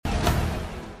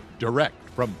Direct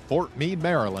from Fort Meade,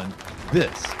 Maryland, this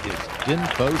is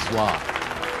DINFOS Live.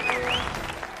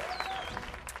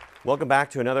 Welcome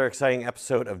back to another exciting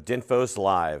episode of DINFOS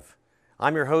Live.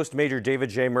 I'm your host, Major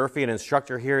David J. Murphy, an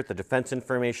instructor here at the Defense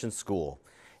Information School,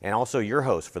 and also your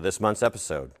host for this month's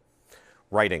episode.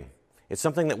 Writing. It's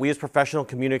something that we as professional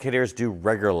communicators do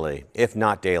regularly, if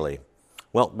not daily.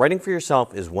 Well, writing for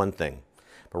yourself is one thing,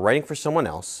 but writing for someone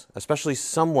else, especially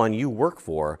someone you work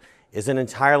for, is an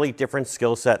entirely different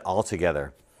skill set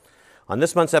altogether. On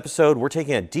this month's episode, we're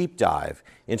taking a deep dive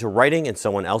into writing in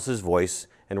someone else's voice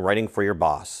and writing for your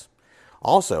boss.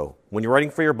 Also, when you're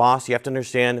writing for your boss, you have to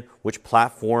understand which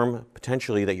platform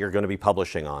potentially that you're going to be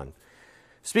publishing on.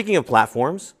 Speaking of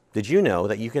platforms, did you know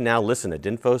that you can now listen to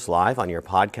DINFOS Live on your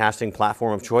podcasting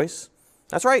platform of choice?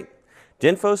 That's right.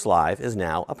 DINFOS Live is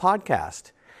now a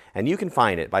podcast, and you can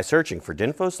find it by searching for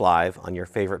DINFOS Live on your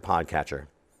favorite podcatcher.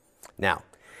 Now,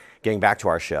 getting back to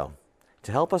our show.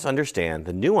 To help us understand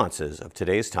the nuances of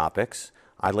today's topics,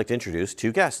 I'd like to introduce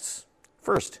two guests.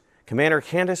 First, Commander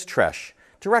Candace Tresh,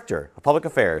 Director of Public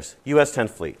Affairs, U.S. 10th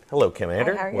Fleet. Hello,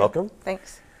 Commander. Hi, how are you? Welcome.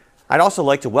 Thanks. I'd also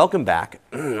like to welcome back,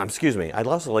 I'd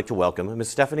also like to welcome Ms.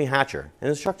 Stephanie Hatcher, an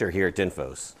instructor here at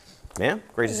DINFOS. Ma'am,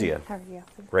 great to see you. How are you?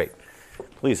 Great.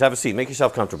 Please have a seat. Make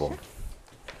yourself comfortable.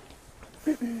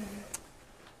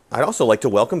 I'd also like to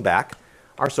welcome back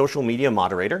our social media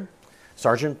moderator,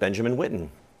 Sergeant Benjamin Witten.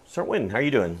 Sergeant Witten, how are you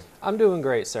doing? I'm doing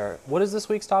great, sir. What is this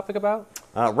week's topic about?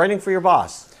 Writing for your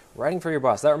boss. Writing for your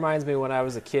boss. That reminds me when I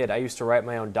was a kid, I used to write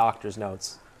my own doctor's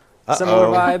notes. Similar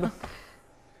vibe.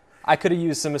 I could have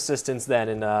used some assistance then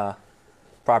in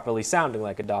properly sounding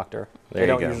like a doctor. They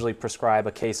don't usually prescribe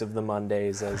a case of the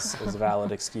Mondays as a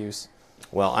valid excuse.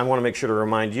 Well, I want to make sure to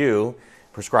remind you,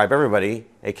 prescribe everybody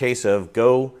a case of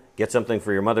go get something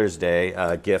for your Mother's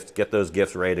Day gift. Get those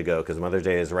gifts ready to go because Mother's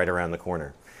Day is right around the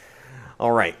corner.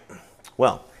 All right.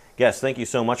 Well, guests, thank you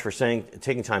so much for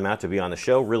taking time out to be on the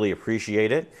show. Really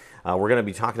appreciate it. We're going to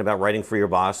be talking about writing for your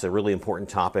boss, a really important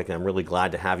topic, and I'm really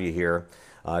glad to have you here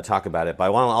talk about it. But I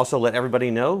want to also let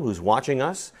everybody know who's watching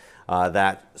us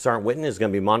that Sergeant Witten is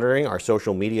going to be monitoring our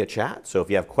social media chat. So if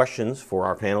you have questions for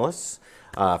our panelists,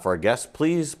 for our guests,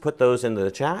 please put those into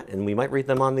the chat and we might read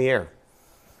them on the air.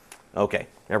 Okay,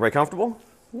 everybody comfortable?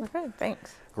 Okay,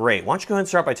 thanks. Great. Why don't you go ahead and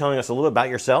start by telling us a little bit about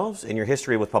yourselves and your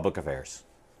history with public affairs.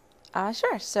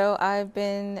 Sure. So I've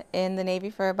been in the Navy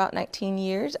for about 19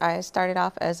 years. I started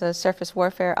off as a surface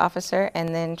warfare officer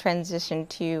and then transitioned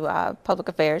to public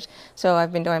affairs. So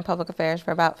I've been doing public affairs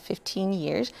for about 15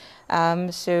 years.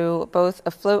 So both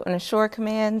afloat and ashore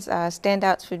commands,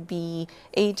 standouts would be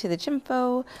aid to the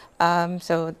CHIMFO,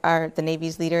 so the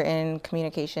Navy's leader in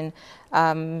communication,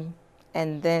 and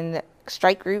then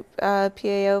Strike Group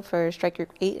PAO for Strike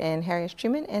Group 8 and Harry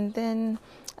Truman, and then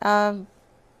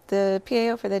the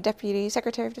PAO for the Deputy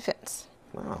Secretary of Defense.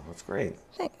 Wow, that's great.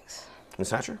 Thanks.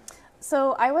 Ms. Hatcher?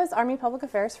 So I was Army Public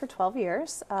Affairs for 12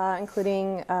 years,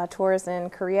 including tours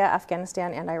in Korea,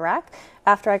 Afghanistan, and Iraq.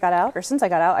 Since I got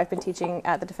out, I've been teaching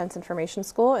at the Defense Information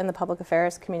School in the Public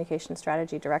Affairs Communication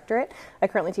Strategy Directorate. I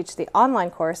currently teach the online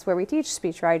course where we teach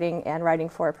speech writing and writing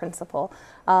for a principal.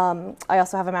 I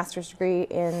also have a master's degree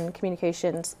in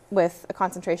communications with a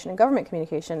concentration in government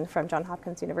communication from Johns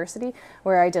Hopkins University,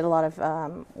 where I did a lot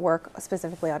of work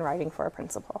specifically on writing for a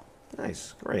principal.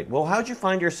 Nice, great. Well, how'd you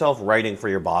find yourself writing for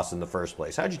your boss in the first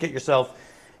place? How'd you get yourself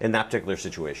in that particular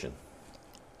situation?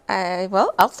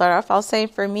 Well, I'll start off. I'll say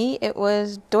for me, it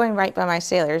was doing right by my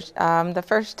sailors. The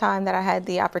first time that I had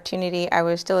the opportunity, I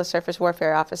was still a surface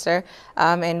warfare officer,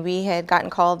 and we had gotten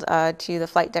called to the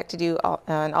flight deck to do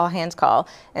an all-hands call.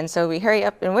 And so we hurry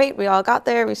up and wait. We all got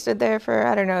there. We stood there for,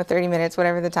 30 minutes,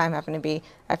 whatever the time happened to be.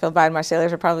 I feel bad. My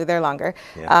sailors were probably there longer.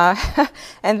 Yeah.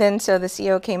 And then so the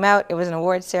CO came out. It was an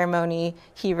awards ceremony.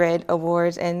 He read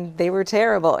awards, and they were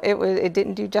terrible. It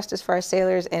didn't do justice for our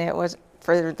sailors, and it was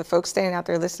for the folks standing out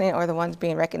there listening or the ones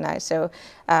being recognized. So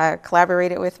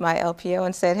collaborated with my LPO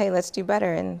and said, hey, let's do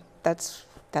better. And that's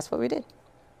what we did.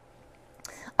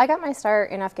 I got my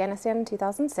start in Afghanistan in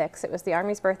 2006. It was the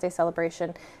Army's birthday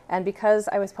celebration, and because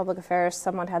I was public affairs,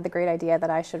 someone had the great idea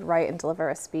that I should write and deliver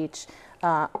a speech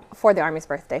for the Army's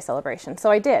birthday celebration.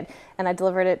 So I did, and I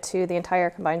delivered it to the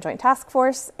entire Combined Joint Task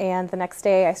Force, and the next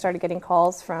day I started getting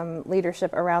calls from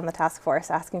leadership around the task force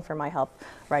asking for my help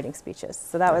writing speeches.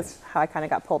 So that was how I kind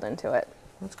of got pulled into it.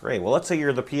 That's great. Well, let's say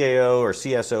you're the PAO or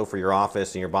CSO for your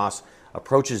office and your boss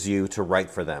approaches you to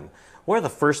write for them. What are the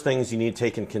first things you need to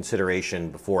take in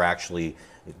consideration before actually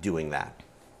doing that?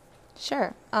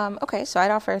 Sure. Okay, so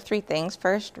I'd offer three things.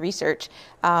 First, research,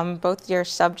 both your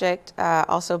subject,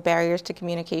 also barriers to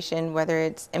communication, whether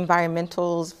it's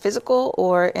environmental, physical,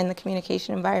 or in the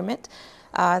communication environment.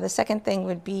 The second thing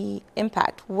would be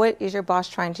impact. What is your boss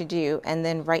trying to do? And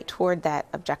then write toward that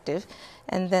objective.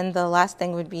 And then the last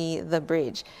thing would be the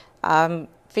bridge.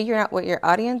 Figuring out what your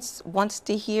audience wants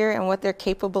to hear and what they're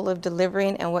capable of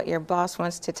delivering and what your boss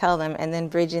wants to tell them, and then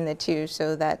bridging the two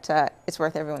so that it's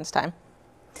worth everyone's time.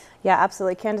 Yeah,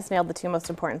 absolutely. Candace nailed the two most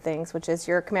important things, which is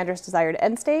your commander's desired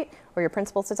end state or your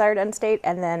principal's desired end state,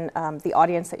 and then the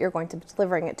audience that you're going to be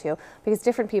delivering it to, because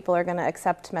different people are going to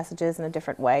accept messages in a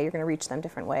different way. You're going to reach them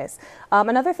different ways.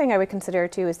 Another thing I would consider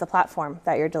too is the platform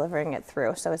that you're delivering it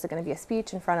through. So is it going to be a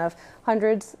speech in front of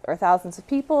hundreds or thousands of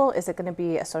people? Is it going to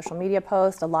be a social media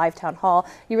post, a live town hall?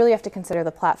 You really have to consider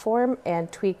the platform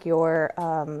and tweak your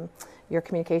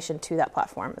communication to that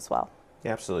platform as well.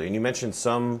 Yeah, absolutely. And you mentioned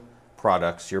some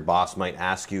products your boss might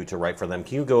ask you to write for them.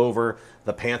 Can you go over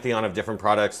the pantheon of different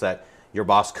products that your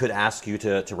boss could ask you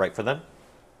to write for them?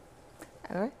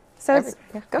 All right. So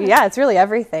it's really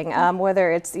everything.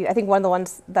 Whether it's, I think one of the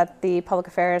ones that the public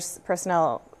affairs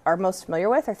personnel are most familiar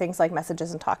with are things like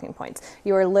messages and talking points.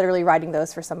 You are literally writing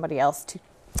those for somebody else to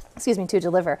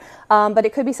deliver. But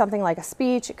it could be something like a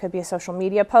speech. It could be a social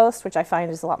media post, which I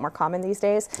find is a lot more common these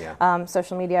days. Yeah.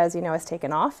 Social media, as you know, has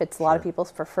taken off. It's a lot of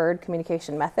people's preferred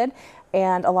communication method.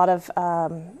 And a lot of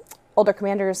older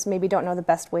commanders maybe don't know the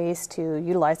best ways to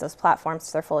utilize those platforms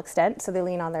to their full extent. So they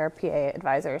lean on their PA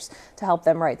advisors to help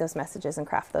them write those messages and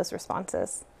craft those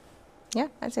responses. Yeah,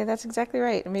 I'd say that's exactly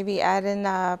right. Maybe add in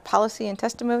policy and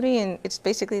testimony, and it's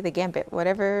basically the gambit.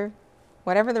 Whatever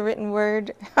the written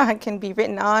word can be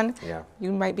written on,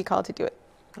 you might be called to do it.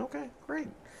 Okay, great.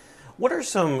 What are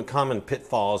some common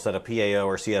pitfalls that a PAO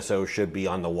or CSO should be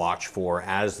on the watch for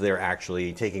as they're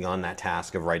actually taking on that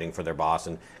task of writing for their boss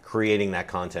and creating that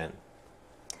content?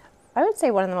 I would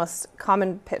say one of the most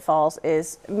common pitfalls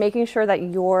is making sure that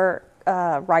your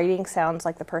writing sounds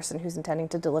like the person who's intending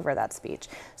to deliver that speech.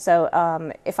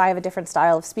 So if I have a different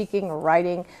style of speaking or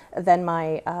writing than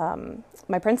my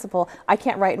principal, I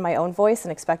can't write in my own voice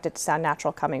and expect it to sound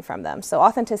natural coming from them. So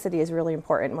authenticity is really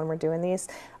important when we're doing these.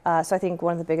 So I think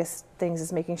one of the biggest things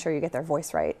is making sure you get their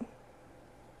voice right.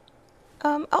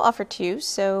 I'll offer two.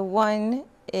 So one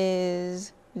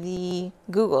is the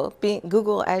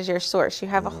Google as your source. You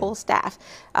have a whole staff.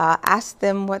 Ask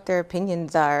them what their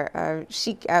opinions are.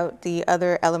 Seek out the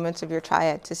other elements of your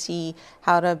triad to see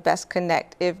how to best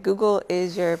connect. If Google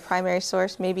is your primary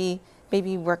source, maybe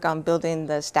work on building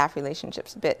the staff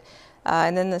relationships a bit.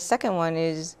 And then the second one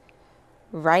is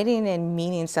writing and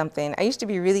meaning something. I used to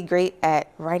be really great at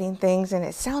writing things and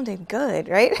it sounded good,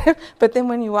 right? But then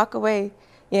when you walk away,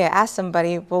 ask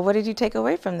somebody, well, what did you take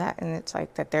away from that? And it's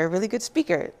like that they're a really good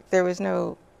speaker. There was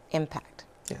no impact.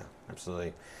 Yeah,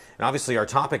 absolutely. And obviously our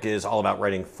topic is all about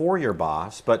writing for your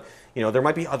boss, but there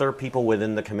might be other people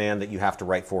within the command that you have to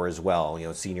write for as well.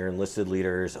 Senior enlisted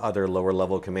leaders, other lower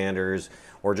level commanders,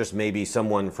 or just maybe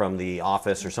someone from the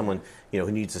office or someone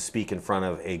who needs to speak in front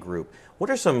of a group. What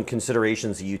are some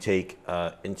considerations that you take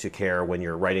into care when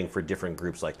you're writing for different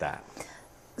groups like that?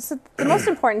 So the most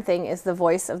important thing is the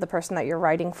voice of the person that you're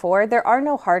writing for. There are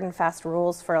no hard and fast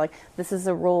rules for this is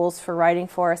the rules for writing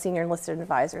for a senior enlisted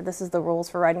advisor. This is the rules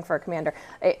for writing for a commander.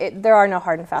 There are no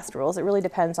hard and fast rules. It really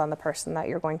depends on the person that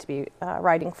you're going to be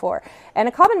writing for. And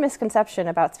a common misconception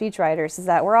about speechwriters is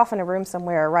that we're off in a room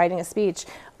somewhere writing a speech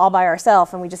all by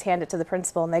ourselves and we just hand it to the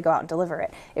principal and they go out and deliver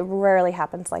it. It rarely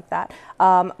happens like that.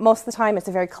 Most of the time it's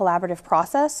a very collaborative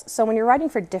process. So when you're writing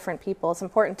for different people, it's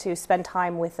important to spend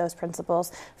time with those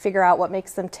principals, figure out what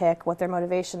makes them tick, what their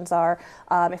motivations are,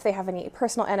 if they have any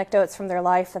personal anecdotes from their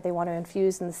life that they want to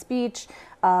infuse in the speech,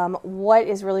 what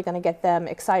is really going to get them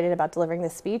excited about delivering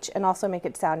this speech and also make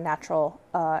it sound natural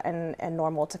and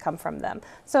normal to come from them.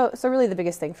 So really the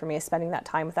biggest thing for me is spending that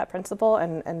time with that principal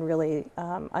and really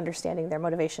understanding their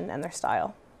motivation and their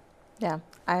style. Yeah,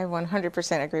 I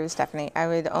 100% agree with Stephanie. I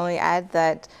would only add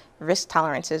that risk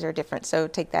tolerances are different, so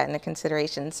take that into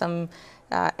consideration.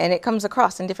 And it comes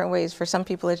across in different ways. For some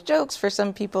people it's jokes, for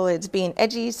some people it's being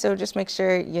edgy, so just make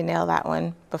sure you nail that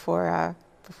one before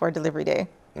delivery day.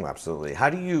 Oh, absolutely. How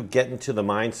do you get into the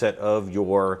mindset of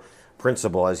your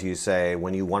principal, as you say,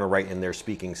 when you want to write in their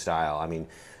speaking style? I mean,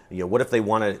 what if they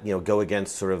want to go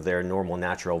against sort of their normal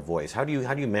natural voice? How do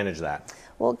you manage that?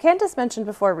 Well, Candace mentioned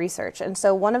before research, and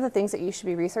so one of the things that you should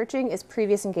be researching is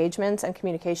previous engagements and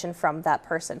communication from that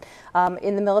person.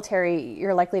 In the military,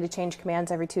 you're likely to change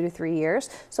commands every 2 to 3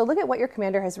 years, so look at what your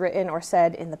commander has written or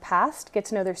said in the past, get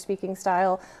to know their speaking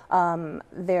style,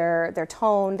 their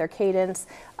tone, their cadence,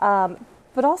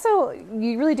 but also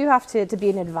you really do have to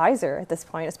be an advisor at this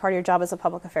point as part of your job as a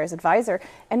public affairs advisor,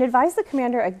 and advise the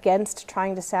commander against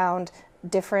trying to sound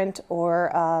different or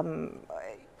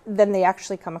than they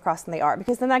actually come across than they are,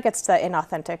 because then that gets to that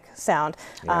inauthentic sound.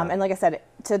 And like I said,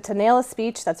 to nail a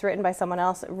speech that's written by someone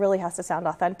else, it really has to sound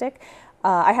authentic.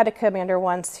 I had a commander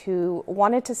once who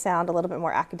wanted to sound a little bit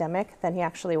more academic than he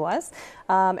actually was.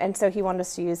 And so he wanted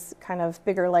us to use kind of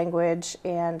bigger language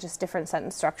and just different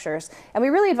sentence structures. And we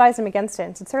really advised him against it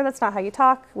and said, sir, that's not how you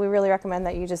talk. We really recommend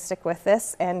that you just stick with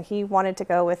this. And he wanted to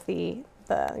go with the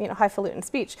highfalutin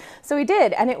speech. So he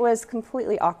did, and it was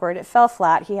completely awkward. It fell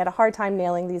flat. He had a hard time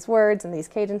nailing these words and these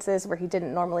cadences where he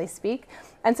didn't normally speak.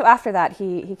 And so after that,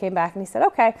 he came back and he said,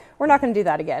 okay, we're not going to do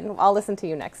that again. I'll listen to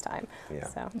you next time. Yeah.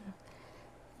 So.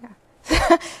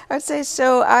 I would say,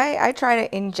 so I try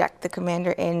to inject the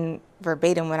commander in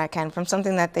verbatim when I can from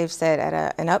something that they've said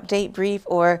at an update brief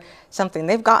or something.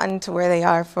 They've gotten to where they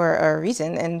are for a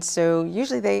reason, and so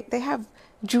usually they have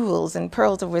jewels and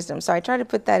pearls of wisdom. So I try to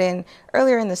put that in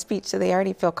earlier in the speech so they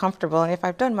already feel comfortable, and if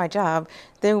I've done my job,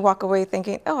 they walk away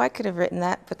thinking, oh, I could have written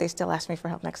that, but they still ask me for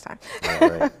help next time.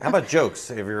 Right. How about jokes?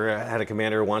 Have you ever had a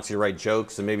commander who wants you to write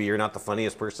jokes and maybe you're not the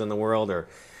funniest person in the world, or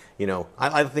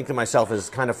I think of myself as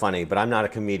kind of funny, but I'm not a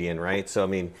comedian, right? So, I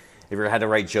mean, have you ever had to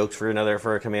write jokes for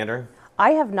a commander?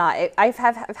 I have not. I've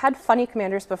had funny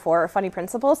commanders before, or funny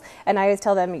principals, and I always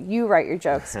tell them, you write your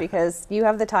jokes because you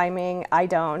have the timing, I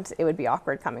don't. It would be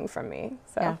awkward coming from me.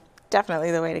 So. Yeah, definitely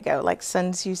the way to go. Like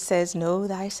Sun Tzu says, know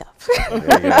thyself.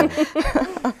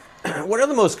 What are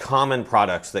the most common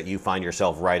products that you find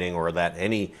yourself writing, or that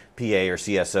any PA or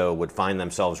CSO would find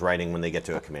themselves writing when they get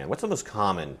to a command? What's the most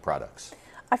common products?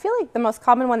 I feel like the most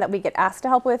common one that we get asked to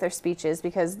help with are speeches,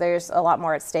 because there's a lot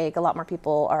more at stake, a lot more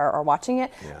people are watching it.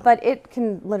 Yeah. But it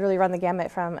can literally run the gamut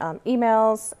from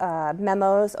emails,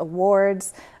 memos,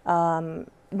 awards,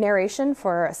 narration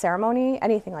for a ceremony,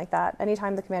 anything like that.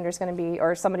 Anytime the commander is going to be,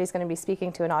 or somebody's going to be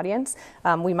speaking to an audience,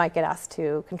 we might get asked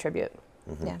to contribute.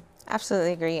 Mm-hmm. Yeah.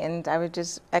 Absolutely agree, and I would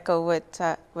just echo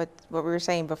what we were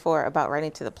saying before about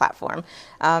writing to the platform.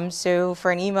 So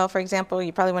for an email, for example,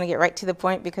 you probably want to get right to the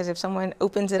point, because if someone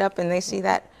opens it up and they see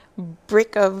that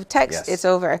brick of text, yes, it's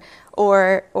over.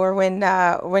 Or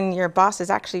when your boss is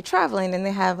actually traveling and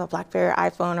they have a BlackBerry,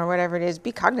 iPhone, or whatever it is,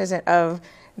 be cognizant of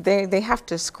they have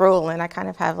to scroll, and I kind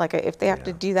of have like if they have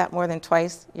to do that more than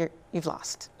twice, you've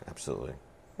lost. Absolutely.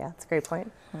 Yeah, that's a great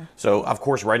point. So, of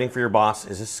course, writing for your boss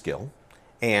is a skill.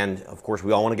 And, of course,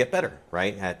 we all want to get better,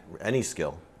 right, at any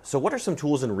skill. So what are some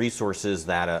tools and resources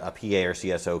that a PA or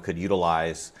CSO could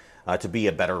utilize to be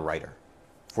a better writer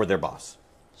for their boss?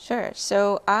 Sure.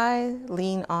 So I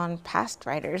lean on past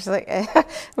writers. Like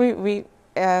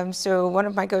so one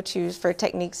of my go-tos for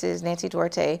techniques is Nancy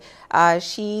Duarte.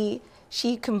 She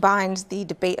combines the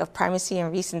debate of primacy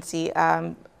and recency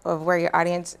of where your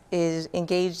audience is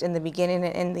engaged in the beginning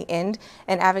and in the end,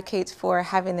 and advocates for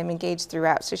having them engaged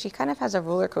throughout. So she kind of has a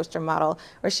roller coaster model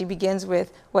where she begins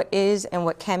with what is and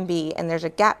what can be, and there's a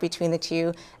gap between the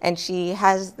two, and she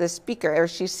has the speaker, or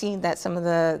she's seen that some of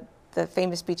the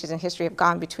famous speeches in history have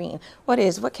gone between what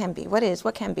is, what can be, what is,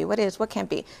 what can be, what is, what can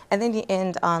be. And then you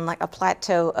end on like a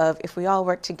plateau of if we all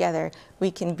work together, we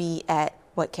can be at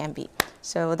what can be.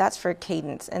 So that's for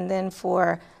cadence. And then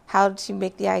for how to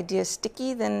make the idea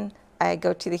sticky, then I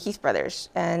go to the Heath brothers,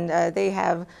 and they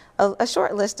have a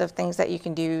short list of things that you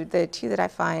can do. The two that I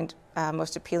find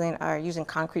most appealing are using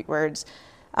concrete words.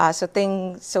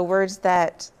 So words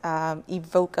that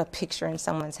evoke a picture in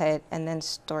someone's head, and then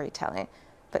storytelling.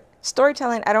 But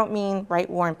storytelling, I don't mean write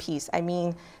War and Peace. I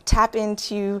mean tap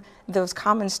into those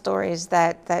common stories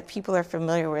that people are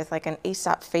familiar with, like an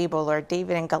Aesop fable or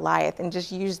David and Goliath, and just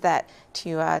use that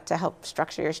to help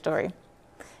structure your story.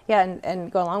 Yeah,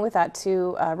 and go along with that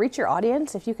to reach your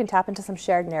audience. If you can tap into some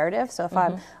shared narrative. So if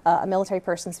I'm a military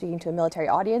person speaking to a military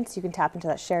audience, you can tap into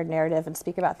that shared narrative and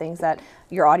speak about things that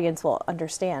your audience will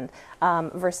understand.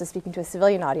 Versus speaking to a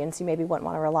civilian audience, you maybe wouldn't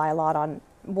want to rely a lot on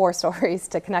war stories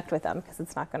to connect with them, because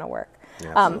it's not going to work.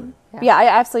 Yeah, I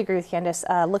absolutely agree with Candace.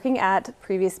 Looking at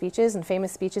previous speeches and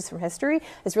famous speeches from history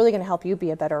is really going to help you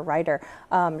be a better writer.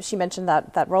 She mentioned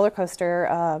that roller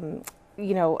coaster.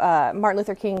 Martin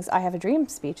Luther King's "I Have a Dream"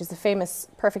 speech is a famous,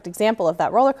 perfect example of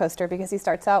that roller coaster, because he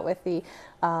starts out with the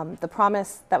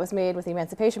promise that was made with the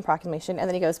Emancipation Proclamation, and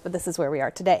then he goes, but this is where we are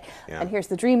today. Yeah. And here's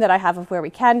the dream that I have of where we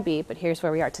can be, but here's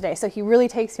where we are today. So he really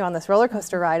takes you on this roller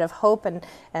coaster ride of hope and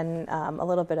a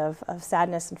little bit of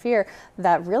sadness and fear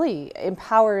that really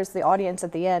empowers the audience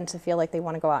at the end to feel like they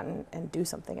want to go out and do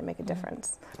something and make a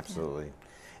difference. Absolutely.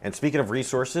 And speaking of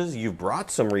resources, you've brought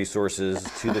some resources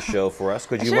to the show for us.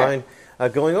 Could you mind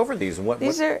going over these. And what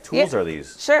tools are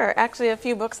these? Sure. Actually, a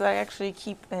few books that I actually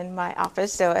keep in my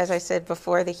office. So as I said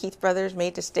before, the Heath brothers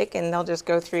Made to Stick, and they'll just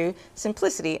go through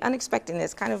simplicity,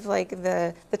 unexpectedness, kind of like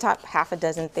the top half a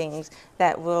dozen things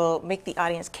that will make the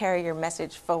audience carry your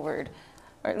message forward,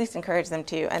 or at least encourage them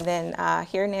to. And then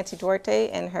here, Nancy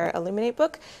Duarte in her Illuminate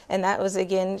book, and that was,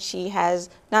 again, she has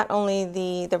not only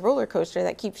the roller coaster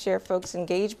that keeps your folks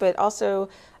engaged, but also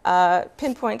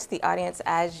pinpoints the audience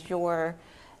as your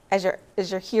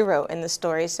hero in the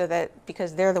story, so that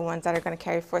because they're the ones that are going to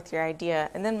carry forth your idea.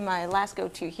 And then my last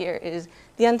go-to here is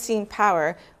The Unseen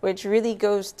Power, which really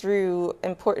goes through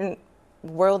important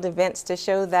world events to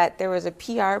show that there was a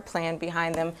PR plan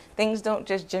behind them. Things don't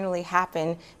just generally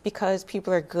happen because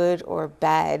people are good or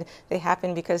bad. They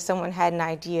happen because someone had an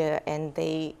idea and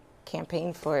they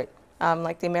campaigned for it.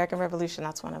 Like the American Revolution,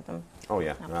 that's one of them. Oh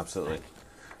yeah, absolutely.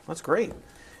 That's great.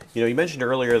 You know, you mentioned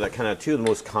earlier that kind of two of the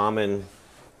most common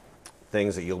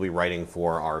things that you'll be writing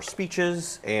for are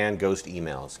speeches and ghost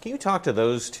emails. Can you talk to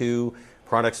those two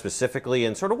products specifically,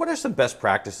 and sort of what are some best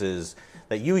practices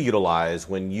that you utilize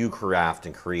when you craft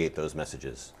and create those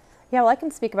messages? Yeah, well, I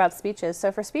can speak about speeches.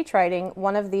 So for speech writing,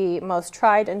 one of the most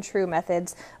tried and true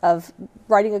methods of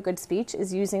writing a good speech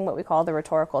is using what we call the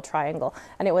rhetorical triangle.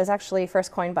 And it was actually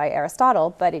first coined by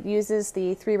Aristotle, but it uses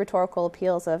the three rhetorical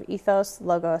appeals of ethos,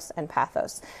 logos, and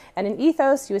pathos. And in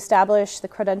ethos, you establish the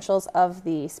credentials of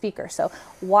the speaker. So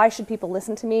why should people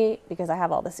listen to me? Because I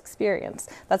have all this experience.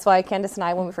 That's why Candace and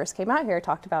I, when we first came out here,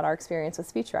 talked about our experience with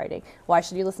speech writing. Why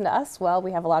should you listen to us? Well,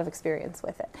 we have a lot of experience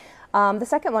with it. The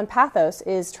second one, pathos,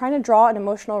 is trying to draw an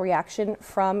emotional reaction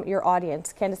from your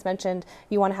audience. Candace mentioned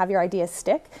you want to have your ideas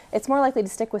stick. It's more likely to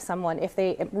stick with someone if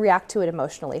they react to it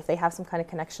emotionally, if they have some kind of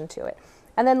connection to it.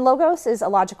 And then logos is a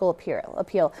logical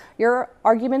appeal. Your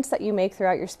arguments that you make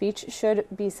throughout your speech should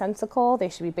be sensical, they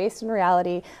should be based in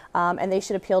reality, and they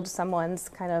should appeal to someone's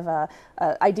kind of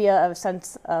idea of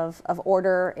sense of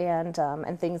order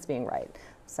and things being right.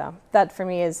 So that for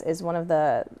me is one of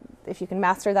the, if you can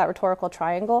master that rhetorical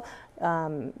triangle,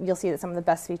 you'll see that some of the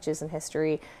best speeches in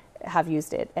history have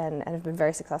used it and have been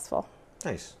very successful.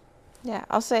 Nice. Yeah,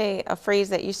 I'll say a phrase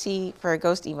that you see for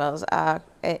ghost emails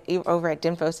over at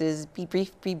DINFOS is be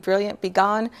brief, be brilliant, be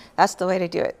gone. That's the way to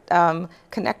do it.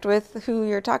 Connect with who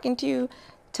you're talking to,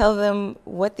 tell them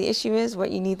what the issue is,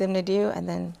 what you need them to do, and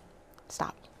then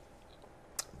stop.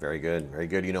 Very good, very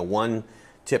good. You know, one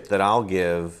tip that I'll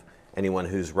give anyone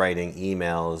who's writing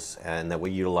emails, and that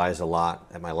we utilize a lot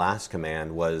at my last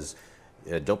command, was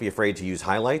don't be afraid to use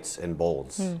highlights and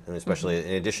bolds. And especially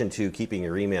in addition to keeping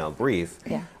your email brief,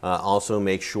 also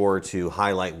make sure to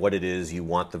highlight what it is you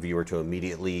want the viewer to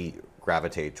immediately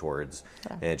gravitate towards.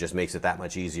 And it just makes it that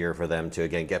much easier for them to,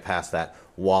 again, get past that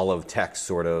wall of text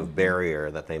sort of barrier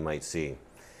that they might see.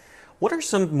 What are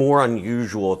some more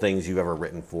unusual things you've ever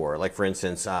written for? Like, for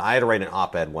instance, I had to write an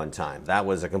op-ed one time. That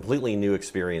was a completely new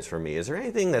experience for me. Is there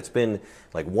anything that's been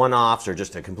like one-offs or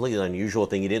just a completely unusual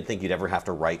thing you didn't think you'd ever have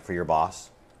to write for your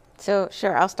boss? So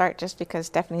sure, I'll start just because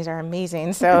Stephanie's are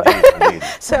amazing. So, Indeed.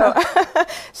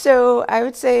 so I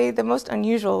would say the most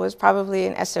unusual was probably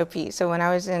an SOP. So when I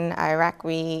was in Iraq,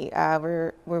 we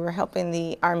were helping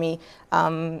the Army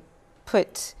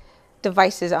put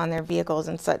devices on their vehicles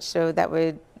and such, so that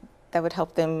would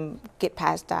help them get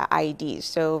past IEDs.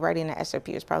 So writing an SOP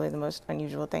is probably the most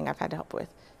unusual thing I've had to help with.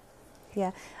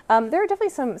 Yeah, there are definitely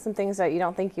some things that you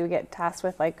don't think you would get tasked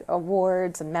with, like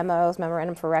awards and memos,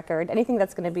 memorandum for record, anything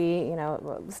that's going to be, you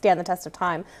know, stand the test of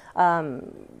time.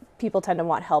 People tend to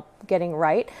want help getting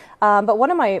right. But one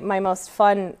of my most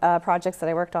fun projects that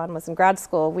I worked on was in grad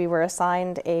school. We were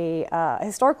assigned a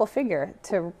historical figure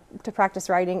to practice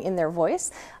writing in their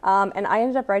voice. And I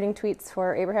ended up writing tweets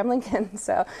for Abraham Lincoln.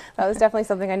 So that was definitely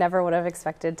something I never would have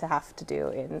expected to have to do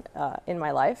in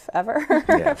my life ever.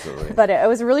 Yeah, absolutely. But it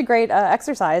was a really great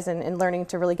exercise in learning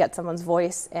to really get someone's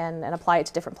voice and apply it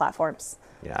to different platforms.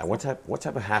 Yeah, what type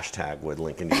of hashtag would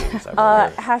Lincoln use?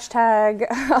 Hashtag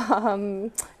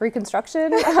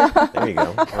Reconstruction. There you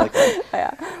go. I like that.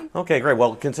 Yeah. Okay, great.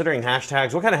 Well, considering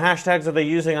hashtags, what kind of hashtags are they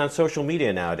using on social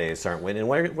media nowadays, Sergeant Wynn? And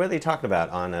what are they talking about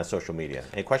on social media?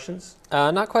 Any questions?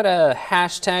 Not quite a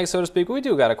hashtag, so to speak, but we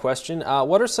do got a question.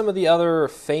 What are some of the other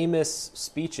famous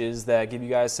speeches that give you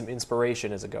guys some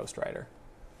inspiration as a ghostwriter?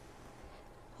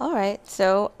 All right,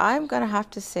 so I'm going to have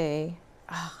to say,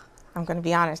 I'm going to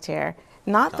be honest here.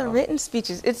 Not the written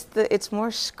speeches. It's more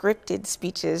scripted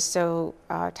speeches. So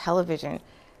television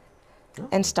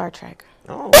and Star Trek.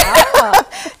 Oh, wow.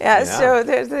 Yeah. So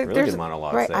there's really good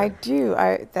monologues right. there. I do.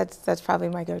 That's probably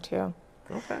my go-to.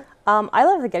 Okay. I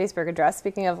love the Gettysburg Address,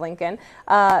 speaking of Lincoln,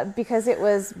 because it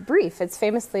was brief. It's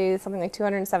famously something like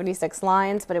 276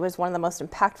 lines, but it was one of the most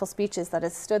impactful speeches that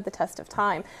has stood the test of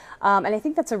time. And I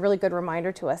think that's a really good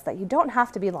reminder to us that you don't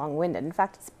have to be long-winded. In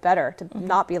fact, it's better to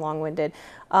not be long-winded.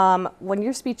 When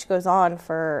your speech goes on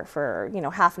for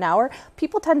half an hour,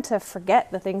 people tend to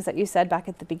forget the things that you said back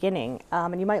at the beginning,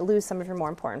 and you might lose some of your more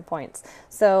important points.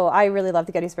 So I really love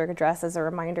the Gettysburg Address as a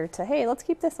reminder to, hey, let's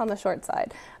keep this on the short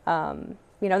side.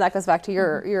 That goes back to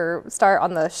your start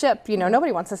on the ship.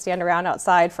 Nobody wants to stand around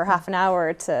outside for half an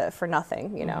hour for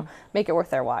nothing. Make it worth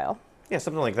their while. Yeah,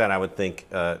 something like that. I would think.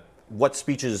 What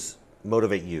speeches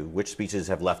motivate you? Which speeches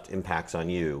have left impacts on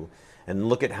you? And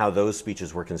look at how those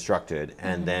speeches were constructed,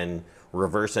 and then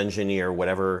reverse engineer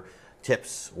whatever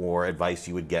tips or advice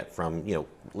you would get from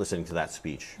listening to that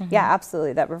speech. Yeah,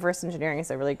 absolutely. That reverse engineering is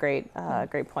a really great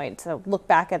point. So look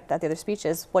back at the other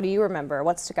speeches. What do you remember?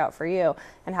 What stuck out for you?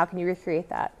 And how can you recreate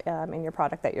that in your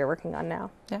product that you're working on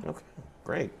now? Yeah. Okay,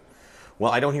 great.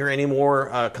 Well, I don't hear any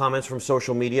more comments from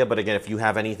social media, but again, if you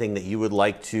have anything that you would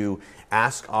like to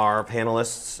ask our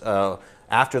panelists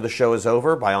after the show is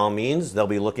over, by all means, they'll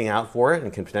be looking out for it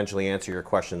and can potentially answer your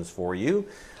questions for you.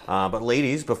 But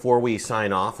ladies, before we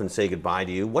sign off and say goodbye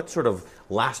to you, what sort of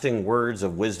lasting words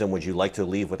of wisdom would you like to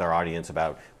leave with our audience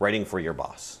about writing for your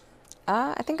boss?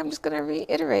 I think I'm just going to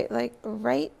reiterate,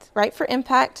 write for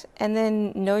impact, and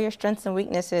then know your strengths and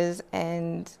weaknesses,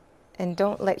 and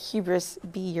don't let hubris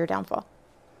be your downfall.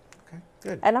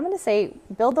 Good. And I'm going to say,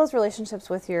 build those relationships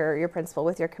with your principal,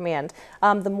 with your command.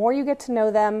 The more you get to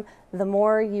know them, the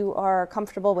more you are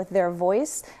comfortable with their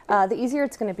voice, the easier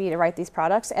it's going to be to write these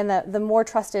products, and the more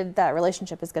trusted that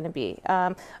relationship is going to be.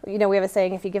 We have a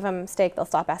saying, if you give them steak, they'll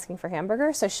stop asking for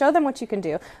hamburger. So show them what you can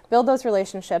do, build those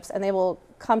relationships, and they will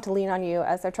come to lean on you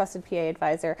as their trusted PA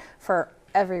advisor for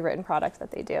every written product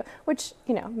that they do, which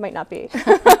might not be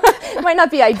might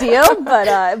not be ideal,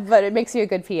 but it makes you a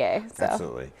good PA. So.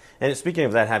 Absolutely. And speaking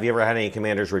of that, have you ever had any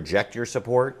commanders reject your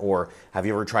support, or have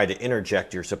you ever tried to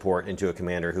interject your support into a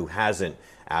commander who hasn't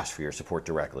asked for your support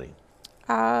directly?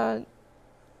 Yeah,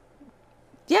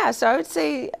 so I would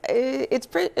say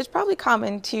it's probably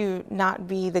common to not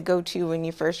be the go-to when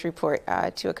you first report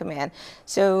to a command.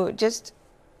 So just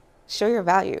show your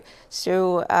value.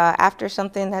 So after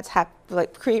something that's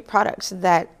create products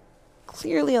that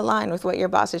clearly align with what your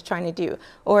boss is trying to do.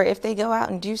 Or if they go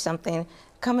out and do something,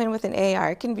 come in with an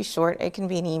AR. It can be short, it can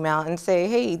be an email, and say,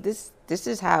 hey, this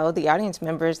is how the audience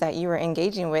members that you were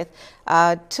engaging with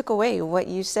took away what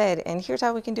you said, and here's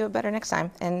how we can do it better next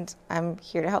time. And I'm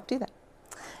here to help do that.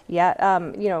 Yeah,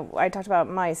 I talked about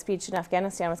my speech in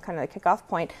Afghanistan was kind of the kickoff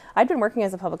point. I'd been working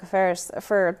as a public affairs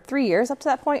for 3 years up to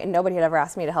that point, and nobody had ever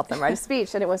asked me to help them write a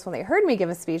speech. And it was when they heard me give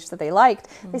a speech that they liked,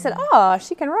 they said, oh,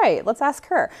 she can write, let's ask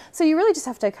her. So you really just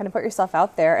have to kind of put yourself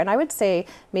out there. And I would say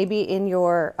maybe in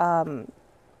your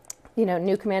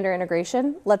new commander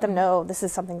integration, let them know this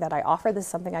is something that I offer, this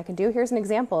is something I can do. Here's an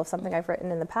example of something I've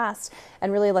written in the past,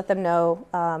 and really let them know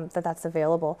that that's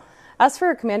available. As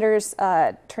for commanders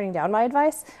turning down my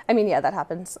advice, that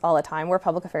happens all the time. We're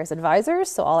public affairs advisors,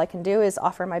 so all I can do is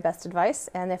offer my best advice,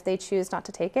 and if they choose not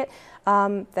to take it,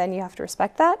 then you have to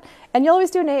respect that. And you'll always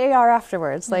do an AAR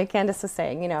afterwards, like Candace was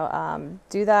saying,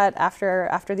 do that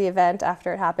after the event,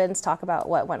 after it happens, talk about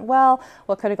what went well,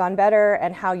 what could have gone better,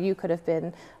 and how you could have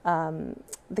been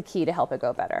the key to help it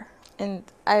go better. And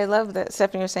I love that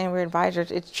Stephanie was saying we're advisors.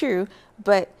 It's true,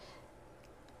 but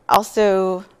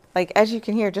also, as you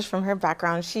can hear just from her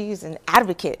background, she's an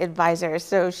advocate advisor.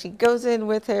 So she goes in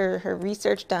with her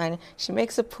research done, she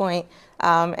makes a point,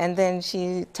 and then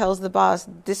she tells the boss,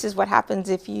 this is what happens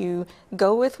if you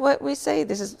go with what we say.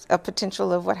 This is a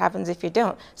potential of what happens if you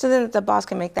don't. So then the boss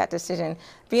can make that decision.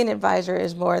 Being an advisor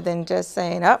is more than just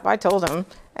saying, oh, I told him,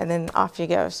 and then off you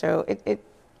go. So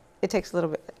it takes a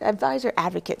little bit. Advisor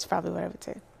advocate's probably what I would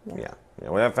say. Yeah.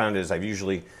 What I've found is I've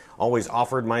usually always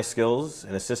offered my skills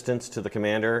and assistance to the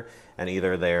commander, and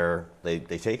either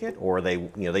they take it, or they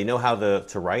know how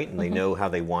to write, and they know how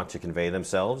they want to convey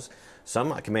themselves.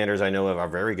 Some commanders I know of are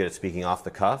very good at speaking off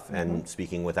the cuff and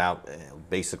speaking without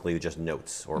basically just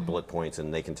notes or bullet points,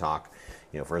 and they can talk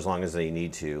for as long as they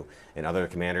need to. And other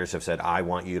commanders have said, I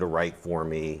want you to write for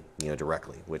me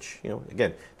directly, which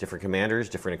again, different commanders,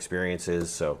 different experiences,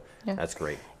 so that's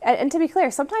great. And to be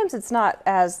clear, sometimes it's not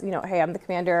as, hey, I'm the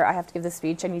commander, I have to give this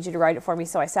speech, I need you to write it for me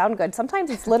so I sound good. Sometimes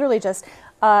it's literally just,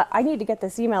 I need to get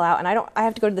this email out, and I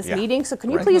have to go to this meeting, so can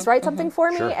you please write something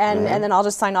for me? Sure. And then I'll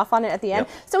just sign off on it at the end.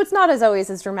 So it's not always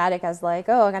as dramatic as I'm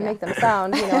going to make them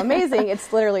sound amazing.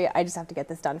 It's literally, I just have to get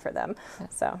this done for them.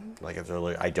 So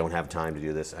I don't have time to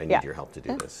do this, I need your help to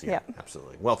do this. Yeah.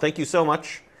 Absolutely. Well, thank you so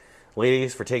much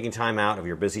ladies, for taking time out of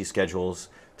your busy schedules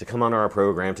to come on our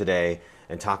program today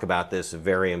and talk about this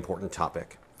very important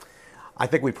topic. I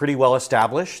think we pretty well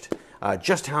established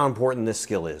just how important this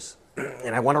skill is.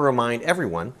 And I want to remind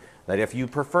everyone that if you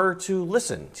prefer to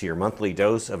listen to your monthly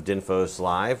dose of DINFOS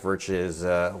Live versus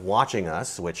watching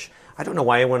us, which I don't know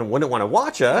why anyone wouldn't want to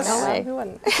watch us. No way. Who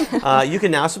wouldn't? You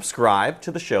can now subscribe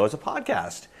to the show as a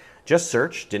podcast. Just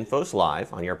search DINFOS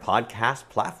Live on your podcast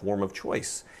platform of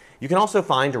choice. You can also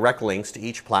find direct links to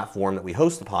each platform that we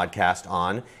host the podcast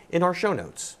on in our show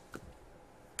notes.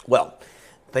 Well,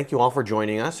 thank you all for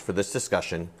joining us for this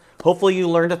discussion. Hopefully you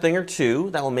learned a thing or two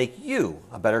that will make you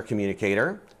a better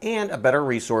communicator and a better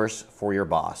resource for your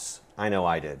boss. I know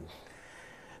I did.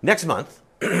 Next month,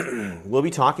 we'll be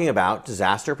talking about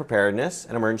disaster preparedness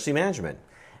and emergency management,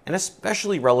 an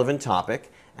especially relevant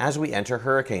topic as we enter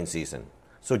hurricane season.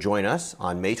 So join us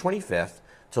on May 25th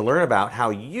to learn about how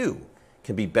you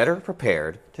can be better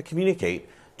prepared to communicate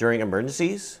during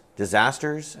emergencies,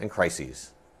 disasters, and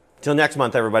crises. Till next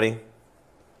month, everybody.